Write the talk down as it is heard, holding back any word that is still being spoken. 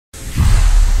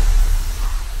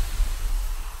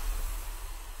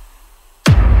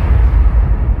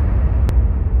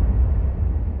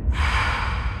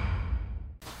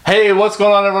Hey, what's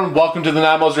going on, everyone? Welcome to the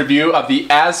Nymos review of the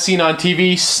As Seen on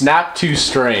TV Snap 2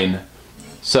 strain.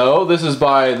 So this is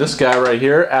by this guy right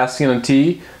here, As Seen on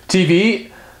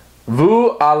TV,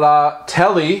 Vu a la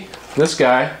Tele, this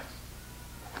guy.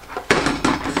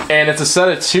 And it's a set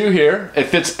of 2 here. It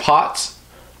fits pots,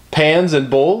 pans, and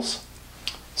bowls.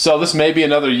 So this may be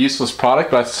another useless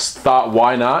product, but I thought,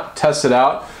 why not? Test it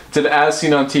out. It's an As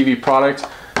Seen on TV product,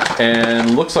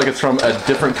 and looks like it's from a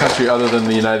different country other than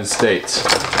the United States.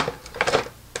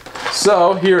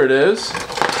 So here it is.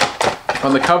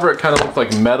 On the cover it kind of looked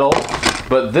like metal,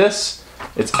 but this,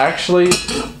 it's actually,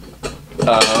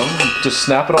 just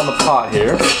snap it on the pot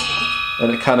here,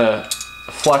 and it kind of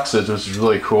flexes, which is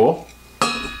really cool.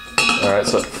 Alright,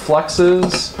 so it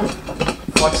flexes,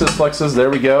 there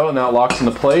we go. Now it locks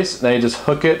into place. Now you just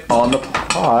hook it on the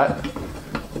pot,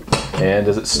 and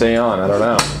does it stay on? I don't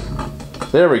know.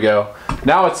 There we go.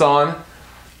 Now it's on.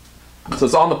 So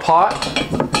it's on the pot.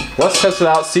 Let's test it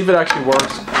out, see if it actually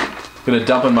works. I'm gonna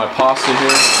dump in my pasta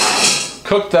here,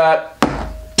 cook that,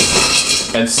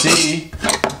 and see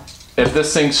if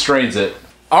this thing strains it.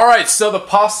 Alright, so the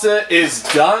pasta is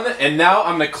done, and now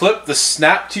I'm gonna clip the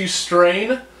Snap 2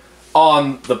 strain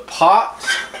on the pot.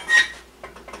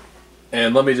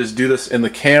 And let me just do this in the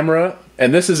camera.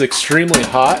 And this is extremely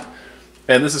hot,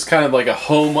 and this is kind of like a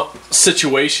home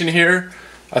situation here.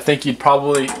 I think you'd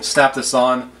probably snap this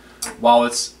on while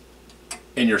it's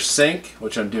in your sink,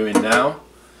 which I'm doing now.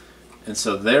 And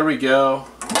so there we go.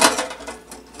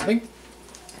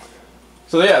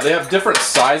 So yeah, they have different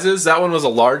sizes. That one was a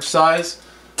large size.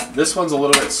 This one's a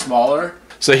little bit smaller.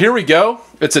 So here we go.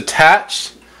 It's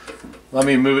attached. Let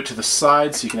me move it to the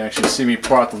side so you can actually see me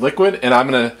pour out the liquid, and I'm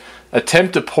gonna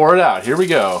attempt to pour it out. Here we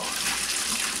go.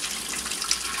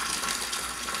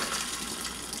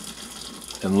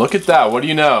 And look at that, what do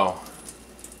you know?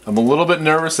 I'm a little bit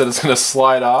nervous that it's gonna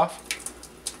slide off.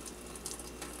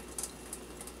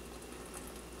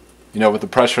 You know, with the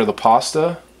pressure of the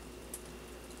pasta.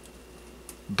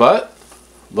 But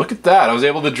look at that, I was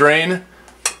able to drain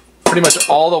pretty much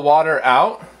all the water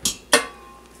out.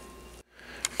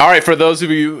 Alright, for those of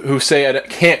you who say I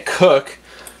can't cook,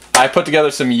 I put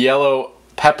together some yellow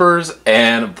peppers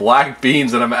and black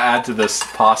beans that I'm gonna add to this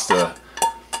pasta.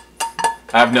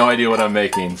 I have no idea what I'm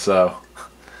making, so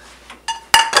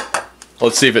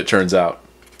let's see if it turns out.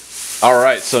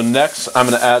 Alright, so next I'm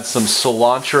gonna add some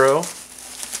cilantro.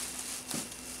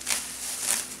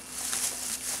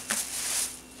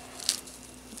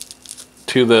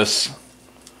 To this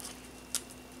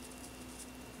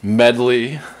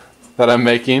medley that I'm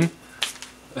making.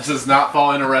 This is not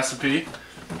following a recipe.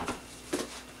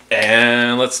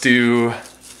 And let's do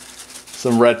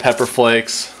some red pepper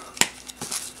flakes.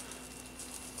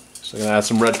 So I'm gonna add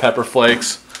some red pepper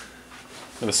flakes.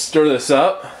 I'm gonna stir this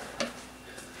up.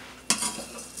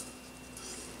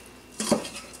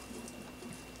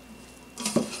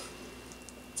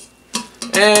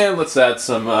 And let's add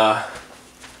some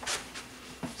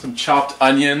chopped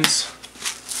onions.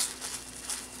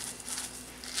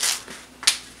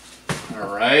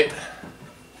 All right.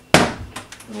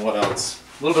 And what else?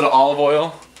 A little bit of olive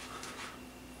oil.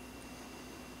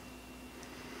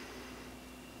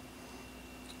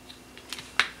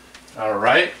 All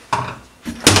right.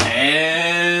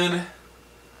 And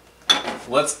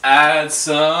let's add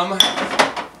some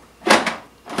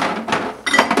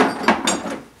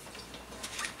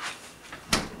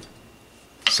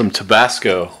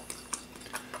Tabasco.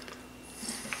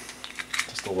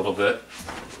 Just a little bit.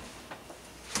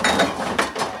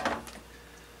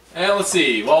 And let's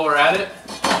see, while we're at it,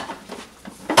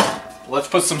 let's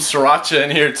put some sriracha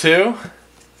in here too.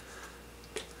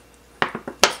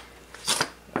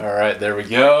 Alright, there we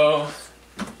go.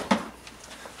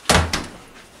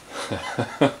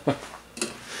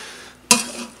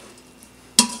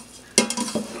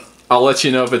 I'll let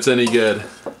you know if it's any good.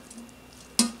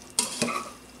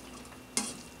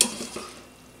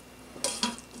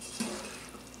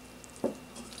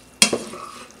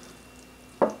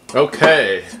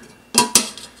 Okay,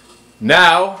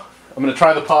 now I'm going to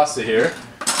try the pasta here,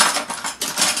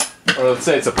 or let's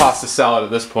say it's a pasta salad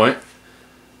at this point.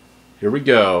 Here we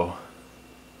go.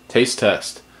 Taste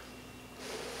test.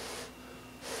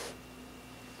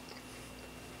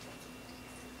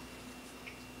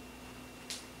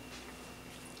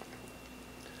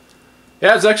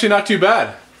 Yeah, it's actually not too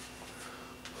bad.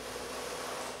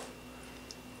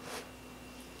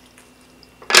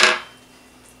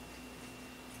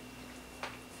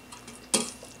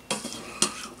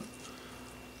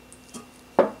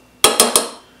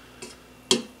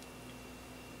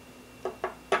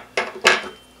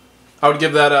 I would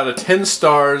give that out of 10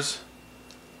 stars.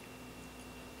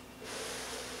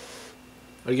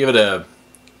 I'd give it a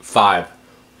 5.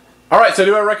 Alright, so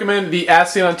do I recommend the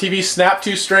As Seen on TV Snap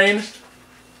 2 strain?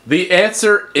 The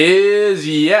answer is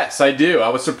yes, I do. I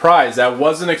was surprised. I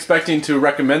wasn't expecting to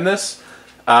recommend this.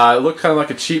 It looked kind of like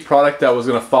a cheap product that was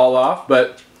going to fall off,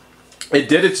 but it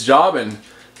did its job. And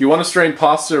if you want to strain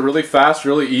pasta really fast,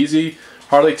 really easy,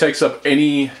 hardly takes up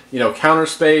any counter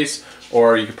space,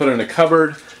 or you can put it in a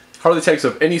cupboard. Hardly takes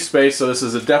up any space, so this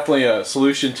is definitely a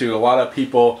solution to a lot of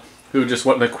people who just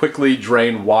want to quickly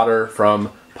drain water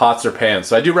from pots or pans.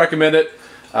 So I do recommend it.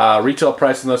 Retail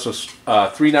price on this was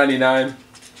 $3.99.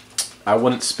 I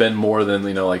wouldn't spend more than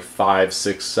like $5,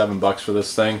 $6, $7 for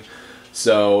this thing.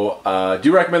 So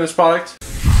do recommend this product.